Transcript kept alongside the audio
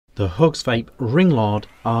the Hugsvape Ringlord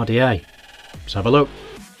RDA. Let's have a look.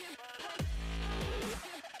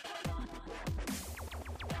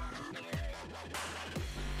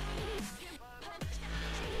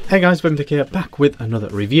 Hey guys, Vick here, back with another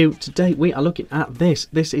review. Today we are looking at this.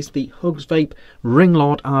 This is the Hugsvape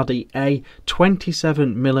Ringlord RDA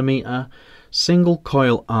 27mm single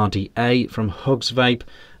coil RDA from Hugsvape.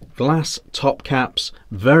 Glass top caps,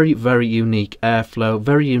 very unique airflow,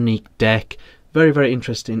 very unique deck, very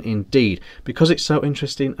interesting indeed. Because it's so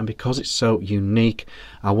interesting and because it's so unique,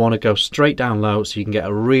 I want to go straight down low so you can get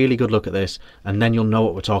a really good look at this, and then you'll know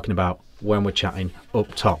what we're talking about when we're chatting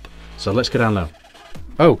up top. So let's go down low.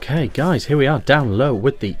 Okay guys, here we are down low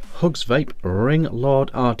with the Hugsvape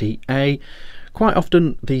Ringlord RDA. Quite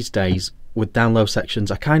often these days with down low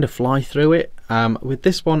sections I kind of fly through it. With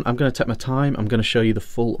this one I'm going to take my time. I'm going to show you the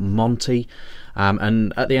full Monty,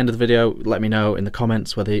 and at the end of the video let me know in the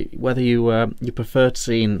comments whether you prefer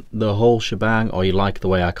seeing the whole shebang or you like the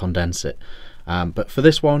way I condense it. But for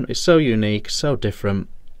this one, it's so unique, so different.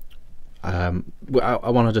 I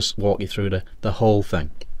want to just walk you through the whole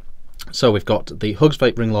thing. So we've got the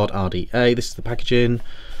Hugsvape Ringlord RDA. This is the packaging.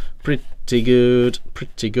 Pretty good,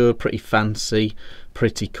 pretty fancy,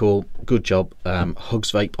 pretty cool. Good job,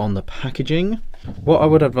 Hugsvape, on the packaging. What I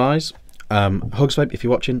would advise, Hugsvape, if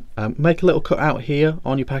you're watching, make a little cutout here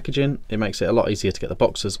on your packaging. It makes it a lot easier to get the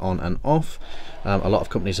boxes on and off. A lot of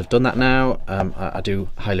companies have done that now. I do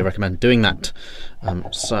highly recommend doing that.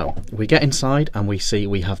 So we get inside and we see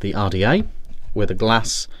we have the RDA with a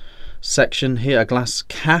glass section here, a glass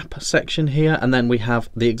cap section here, and then we have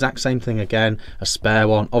the exact same thing again, a spare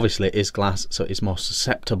one. Obviously it is glass, so it's more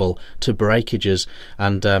susceptible to breakages,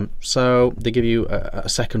 and so they give you a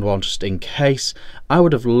second one just in case. I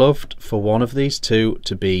would have loved for one of these two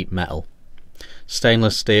to be metal,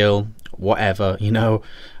 stainless steel, whatever, you know,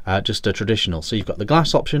 just a traditional. So you've got the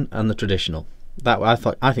glass option and the traditional. That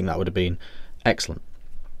I think that would have been excellent.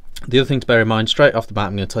 The other thing to bear in mind straight off the bat,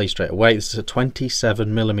 I'm going to tell you straight away, this is a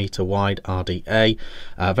 27mm wide RDA,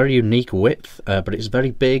 very unique width, but it's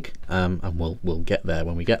very big, and we'll get there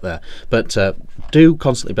when we get there. But do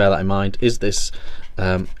constantly bear that in mind. Is this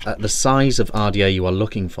the size of RDA you are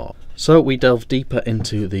looking for? So we delve deeper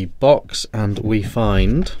into the box and we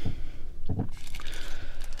find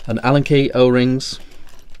an Allen key, O-rings,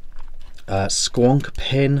 squonk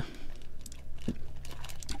pin,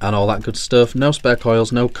 and all that good stuff. No spare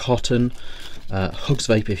coils, no cotton.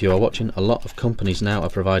 Hugsvape, if you are watching, a lot of companies now are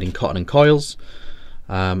providing cotton and coils.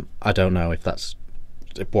 I don't know if that's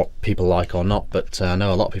what people like or not, but I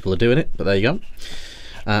know a lot of people are doing it, but there you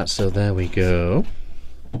go. So there we go.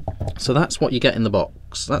 So that's what you get in the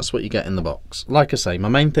box. That's what you get in the box. Like I say, my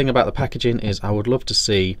main thing about the packaging is I would love to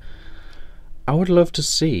see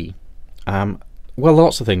well,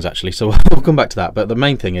 lots of things actually, so we'll come back to that, but the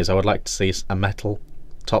main thing is I would like to see a metal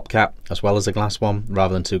top cap as well as a glass one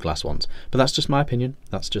rather than two glass ones, but that's just my opinion.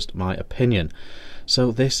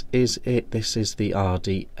 So this is it. This is the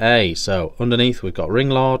RDA. So underneath we've got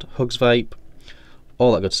Ringlord, Hugsvape,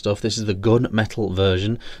 all that good stuff. This is the gunmetal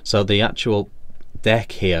version, so the actual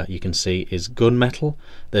deck here you can see is gunmetal.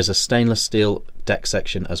 There's a stainless steel deck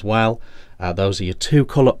section as well. Those are your two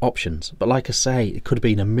colour options, but like I say, it could have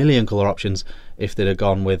been a million colour options if they'd have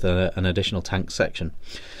gone with an additional tank section.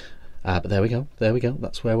 But there we go,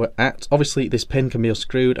 that's where we're at. Obviously this pin can be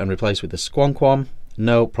unscrewed and replaced with the squonk one,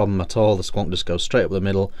 no problem at all. The squonk just goes straight up the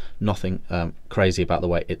middle, nothing crazy about the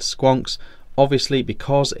way it squonks. Obviously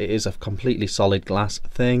because it is a completely solid glass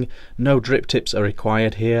thing, no drip tips are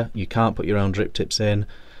required here. You can't put your own drip tips in,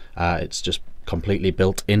 it's just completely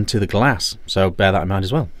built into the glass, so bear that in mind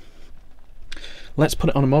as well. Let's put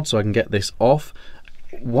it on a mod so I can get this off.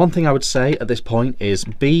 One thing I would say at this point is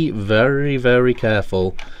be very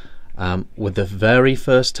careful with the very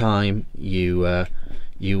first time you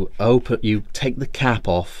take the cap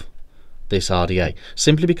off this RDA,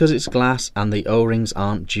 simply because it's glass and the O-rings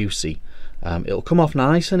aren't juicy. It'll come off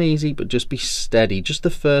nice and easy, but just be steady just the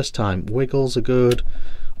first time. Wiggles are good,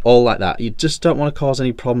 all like that. You just don't want to cause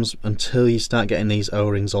any problems until you start getting these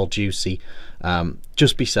O-rings all juicy.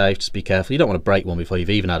 Just be safe, just be careful. You don't want to break one before you've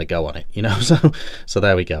even had a go on it, you know. So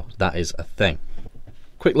there we go, that is a thing.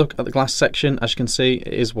 Quick look at the glass section. As you can see,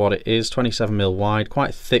 it is what it is, 27mm wide,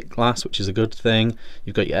 quite thick glass, which is a good thing.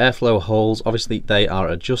 You've got your airflow holes. Obviously they are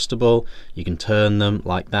adjustable. You can turn them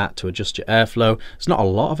like that to adjust your airflow. There's not a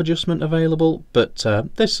lot of adjustment available, but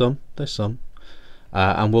there's some.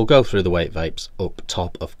 And we'll go through the weight vapes up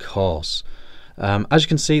top, of course. As you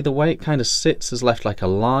can see, the way it kind of sits has left like a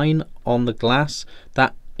line on the glass.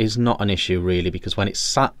 That is not an issue really, because when it's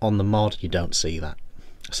sat on the mod you don't see that.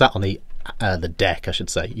 Sat on the the deck I should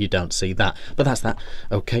say, you don't see that, but that's that.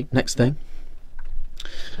 Okay, next thing.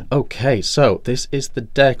 Okay, so this is the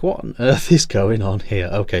deck. What on earth is going on here?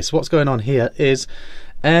 Okay, so what's going on here is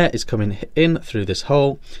air is coming in through this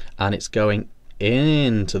hole and it's going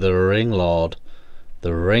into the ringlord,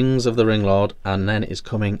 the rings of the ringlord, and then it's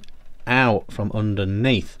coming out from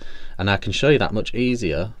underneath. And I can show you that much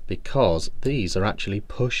easier because these are actually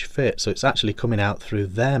push fit, so it's actually coming out through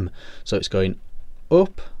them. So it's going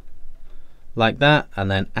up like that and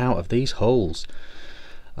then out of these holes.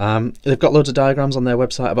 They've got loads of diagrams on their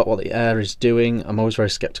website about what the air is doing. I'm always very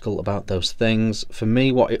skeptical about those things. For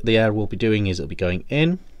me, what the air will be doing is it'll be going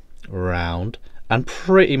in, round, and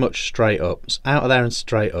pretty much straight up. It's out of there and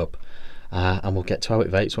straight up. And we'll get to how it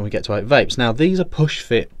vapes when we get to how it vapes. Now, these are push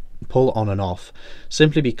fit, pull on and off,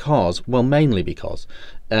 simply because, well, mainly because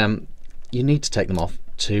you need to take them off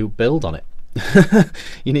to build on it.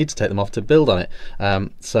 You need to take them off to build on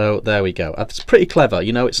it. So there we go. It's pretty clever.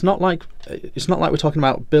 You know, it's not like we're talking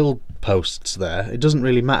about build posts there. It doesn't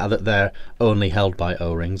really matter that they're only held by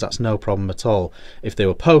O-rings. That's no problem at all. If they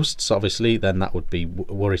were posts, obviously, then that would be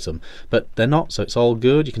worrisome. But they're not, so it's all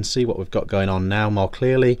good. You can see what we've got going on now more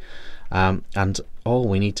clearly. And all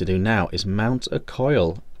we need to do now is mount a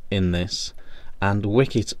coil in this and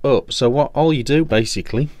wick it up. So all you do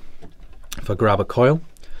basically, if I grab a coil,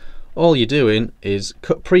 all you're doing is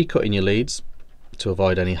pre-cutting your leads to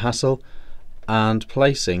avoid any hassle and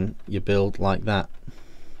placing your build like that.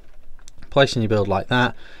 Placing your build like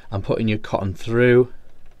that and putting your cotton through,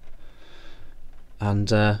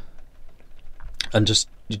 and you're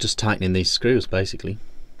just tightening these screws basically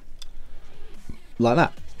like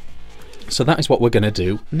that. So that is what we're going to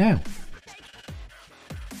do now.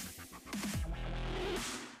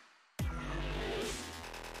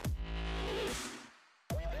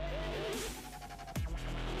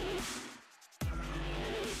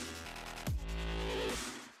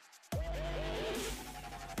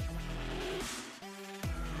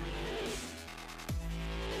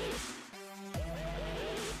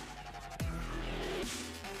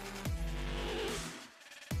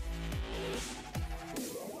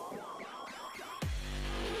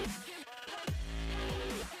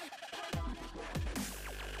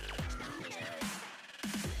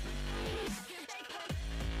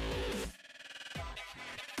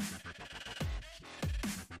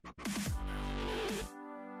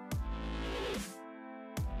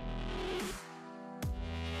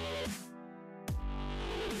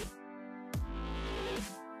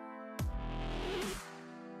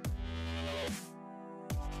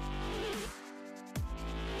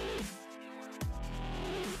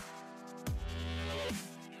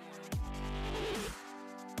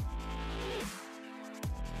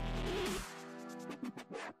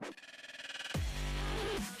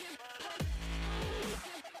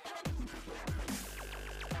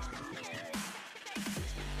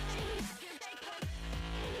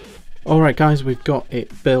 Alright guys, we've got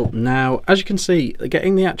it built now. As you can see,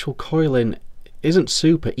 getting the actual coil in isn't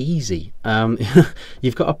super easy.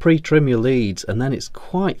 You've got to pre-trim your leads, and then it's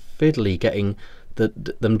quite fiddly getting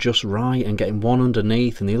them just right and getting one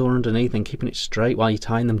underneath and the other one underneath and keeping it straight while you're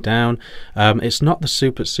tying them down. It's not the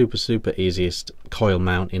super easiest coil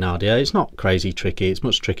mount in RDA. It's not crazy tricky. It's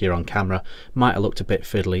much trickier on camera. Might have looked a bit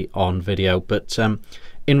fiddly on video, but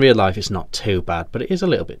in real life it's not too bad, but it is a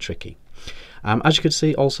little bit tricky. As you can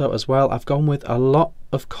see also as well, I've gone with a lot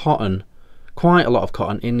of cotton, quite a lot of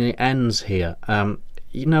cotton in the ends here.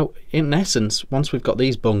 You know, in essence, once we've got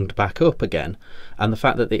these bunged back up again, and the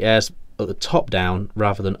fact that the air's at the top down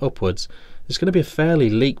rather than upwards, it's going to be a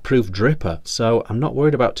fairly leak-proof dripper, so I'm not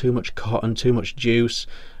worried about too much cotton, too much juice.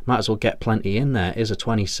 Might as well get plenty in there. It is a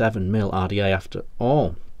 27mm RDA after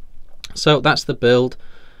all. So that's the build.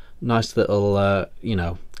 Nice little, you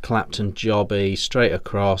know, Clapton jobby, straight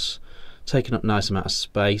across, taking up a nice amount of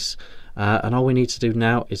space, and all we need to do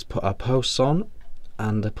now is put our posts on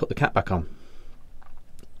and put the cap back on.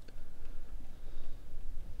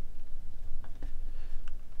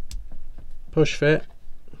 Push fit.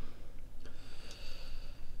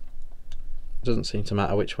 Doesn't seem to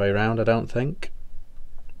matter which way around, I don't think,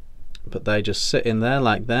 but they just sit in there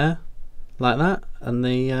like that, and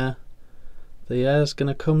the air's going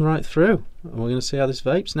to come right through, and we're going to see how this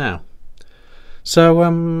vapes now. So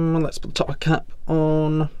let's put the top cap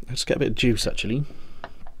on. Let's get a bit of juice actually.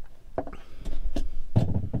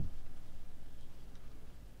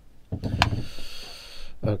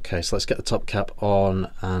 Okay, so let's get the top cap on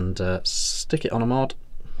and stick it on a mod.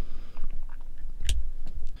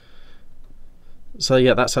 So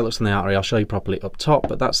yeah, that's how it looks on the artery. I'll show you properly up top,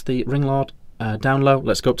 but that's the ringlord down low.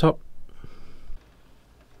 Let's go up top.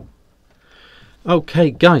 Okay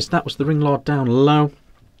guys, that was the ringlord down low.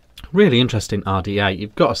 Really interesting RDA,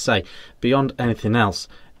 you've got to say, beyond anything else.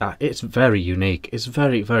 It's very unique. It's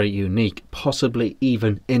very, very unique. Possibly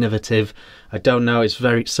even innovative. I don't know. It's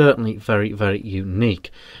certainly very, very unique.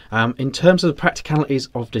 In terms of the practicalities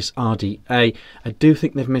of this RDA, I do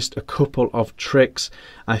think they've missed a couple of tricks.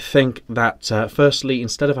 I think that firstly,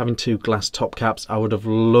 instead of having two glass top caps, I would have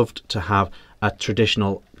loved to have a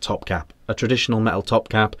traditional top cap, a traditional metal top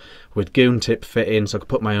cap with goon tip fit in, so I could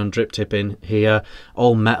put my own drip tip in here,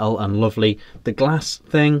 all metal and lovely. The glass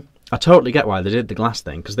thing, I totally get why they did the glass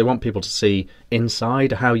thing, because they want people to see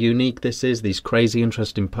inside how unique this is, these crazy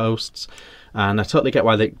interesting posts, and I totally get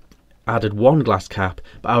why they added one glass cap,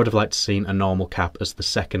 but I would have liked to seen a normal cap as the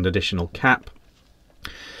second additional cap.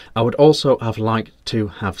 I would also have liked to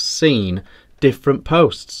have seen different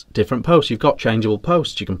posts. You've got changeable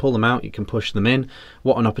posts, you can pull them out, you can push them in.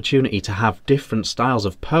 What an opportunity to have different styles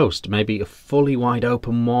of post, maybe a fully wide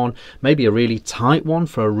open one, maybe a really tight one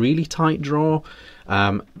for a really tight draw.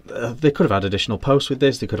 They could have had additional posts with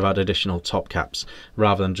this, they could have had additional top caps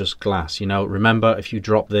rather than just glass. You know, remember, if you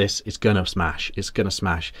drop this, it's gonna smash,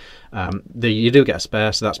 you do get a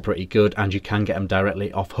spare, so that's pretty good, and you can get them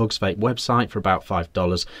directly off Hugsvape website for about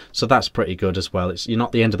 $5, so that's pretty good as well. You're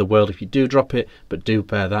not the end of the world if you do drop it, but do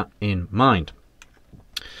bear that in mind.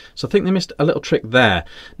 So I think they missed a little trick there.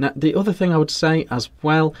 Now, the other thing I would say as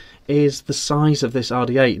well is the size of this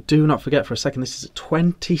RDA. Do not forget for a second, this is a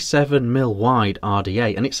 27mm wide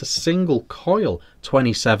RDA, and it's a single coil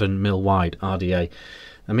 27mm wide RDA.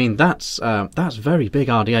 I mean, that's very big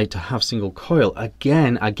RDA to have single coil.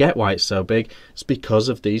 Again, I get why it's so big. It's because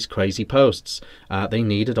of these crazy posts. They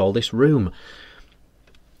needed all this room.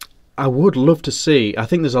 I would love to see, I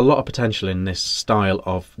think there's a lot of potential in this style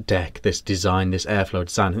of deck, this design, this airflow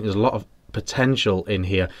design. I think there's a lot of potential in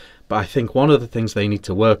here, but I think one of the things they need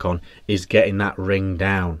to work on is getting that ring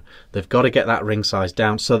down. They've got to get that ring size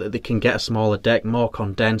down so that they can get a smaller deck, more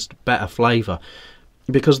condensed, better flavour.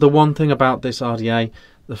 Because the one thing about this RDA,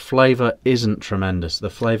 the flavour isn't tremendous. The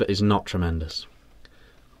flavour is not tremendous.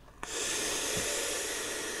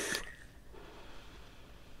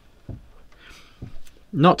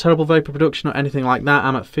 Not terrible vapor production or anything like that.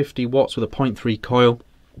 I'm at 50 watts with a 0.3 coil.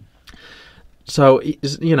 So,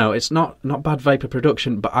 you know, it's not bad vapor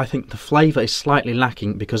production, but I think the flavour is slightly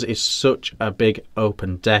lacking because it is such a big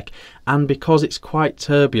open deck, and because it's quite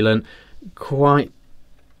turbulent, quite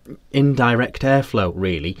indirect airflow,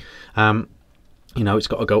 really. You know, it's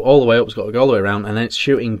got to go all the way up, it's got to go all the way around, and then it's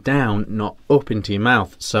shooting down, not up into your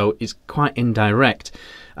mouth. So it's quite indirect.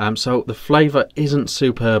 So the flavour isn't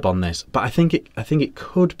superb on this, but I think it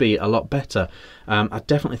could be a lot better. I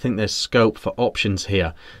definitely think there's scope for options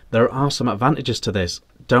here. There are some advantages to this.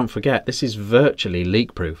 Don't forget, this is virtually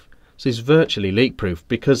leak-proof. This is virtually leak-proof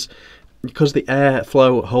because the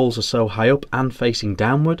airflow holes are so high up and facing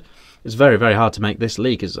downward. It's very, very hard to make this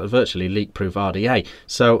leak. It's a virtually leak-proof RDA,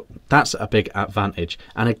 so that's a big advantage.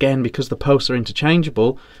 And again, because the posts are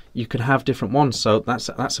interchangeable, you can have different ones, so that's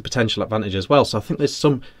a potential advantage as well. So I think there's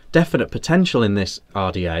some definite potential in this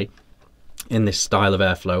RDA, in this style of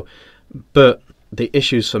airflow, but the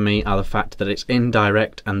issues for me are the fact that it's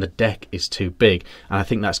indirect and the deck is too big, and I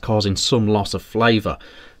think that's causing some loss of flavour.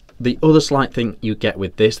 The other slight thing you get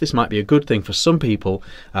with this might be a good thing for some people,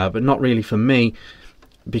 but not really for me.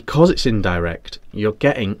 Because it's indirect, you're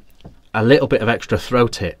getting a little bit of extra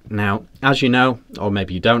throat hit. Now, as you know, or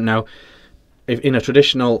maybe you don't know, if in a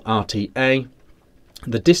traditional RTA,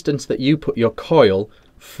 the distance that you put your coil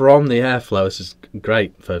from the airflow, this is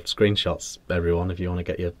great for screenshots, everyone, if you want to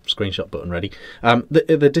get your screenshot button ready.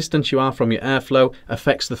 The distance you are from your airflow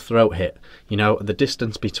affects the throat hit. You know, the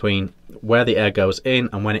distance between where the air goes in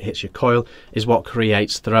and when it hits your coil is what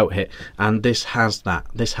creates throat hit, and this has that.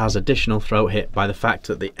 This has additional throat hit by the fact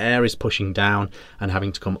that the air is pushing down and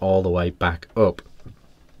having to come all the way back up.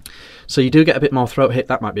 So you do get a bit more throat hit.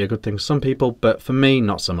 That might be a good thing for some people, but for me,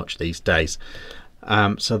 not so much these days.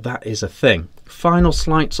 So that is a thing. Final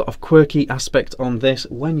slight sort of quirky aspect on this: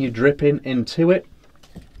 when you drip into it,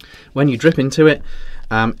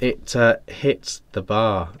 it hits the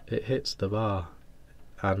bar. It hits the bar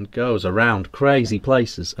and goes around crazy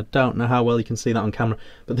places. I don't know how well you can see that on camera,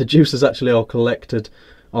 but the juice is actually all collected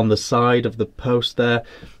on the side of the post there,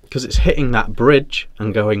 because it's hitting that bridge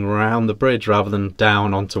and going round the bridge rather than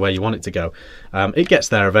down onto where you want it to go. It gets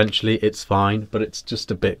there eventually, it's fine, but it's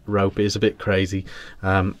just a bit ropey, it's a bit crazy.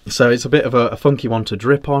 So it's a bit of a funky one to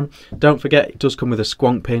drip on. Don't forget, it does come with a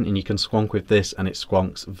squonk pin, and you can squonk with this, and it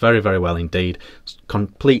squonks very, very well indeed. It's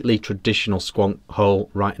completely traditional squonk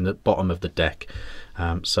hole right in the bottom of the deck.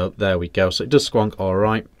 So there we go. So it does squonk all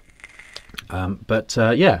right.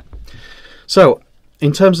 Yeah. So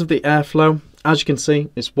in terms of the airflow, as you can see,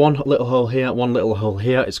 it's one little hole here, one little hole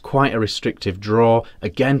here. It's quite a restrictive draw,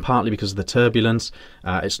 again partly because of the turbulence.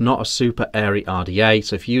 It's not a super airy RDA,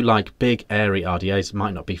 so if you like big airy RDAs, it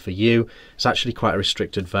might not be for you. It's actually quite a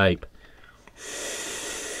restricted vape.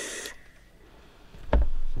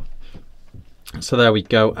 So there we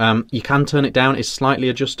go. You can turn it down. It's slightly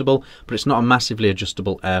adjustable, but it's not a massively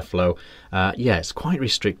adjustable airflow. Yeah, it's quite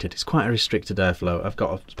restricted. It's quite a restricted airflow. I've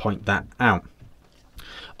got to point that out.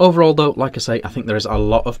 Overall though, like I say, I think there is a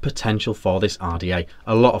lot of potential for this RDA.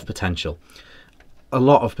 A lot of potential. A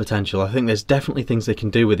lot of potential. I think there's definitely things they can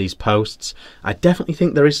do with these posts. I definitely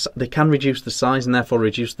think they can reduce the size and therefore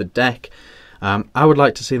reduce the deck. I would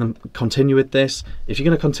like to see them continue with this. If you're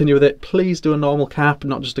going to continue with it, please do a normal cap,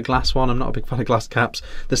 not just a glass one. I'm not a big fan of glass caps.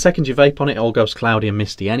 The second you vape on it, it all goes cloudy and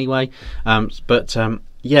misty anyway.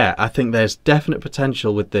 Yeah, I think there's definite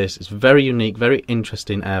potential with this. It's very unique, very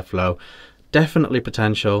interesting airflow. Definitely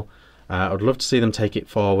potential. I would love to see them take it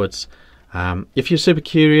forwards. If you're super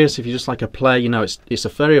curious, if you just like a play, you know, it's a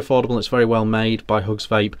very affordable, it's very well made by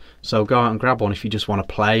Hugsvape, so go out and grab one if you just want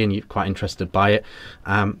to play and you're quite interested by it.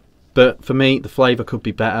 But for me, the flavour could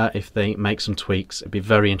be better if they make some tweaks. It'd be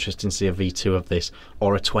very interesting to see a V2 of this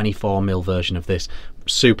or a 24mm version of this.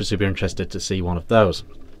 Super interested to see one of those.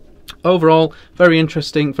 Overall, very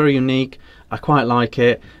interesting, very unique. I quite like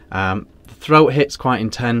it. Throat hit's quite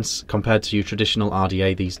intense compared to your traditional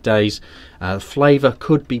RDA these days. The flavour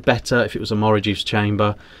could be better if it was a more reduced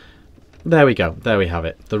chamber. There we go, there we have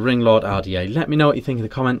it, the Ringlord RDA. Let me know what you think in the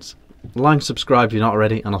comments. Like and subscribe if you're not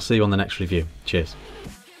already, and I'll see you on the next review. Cheers.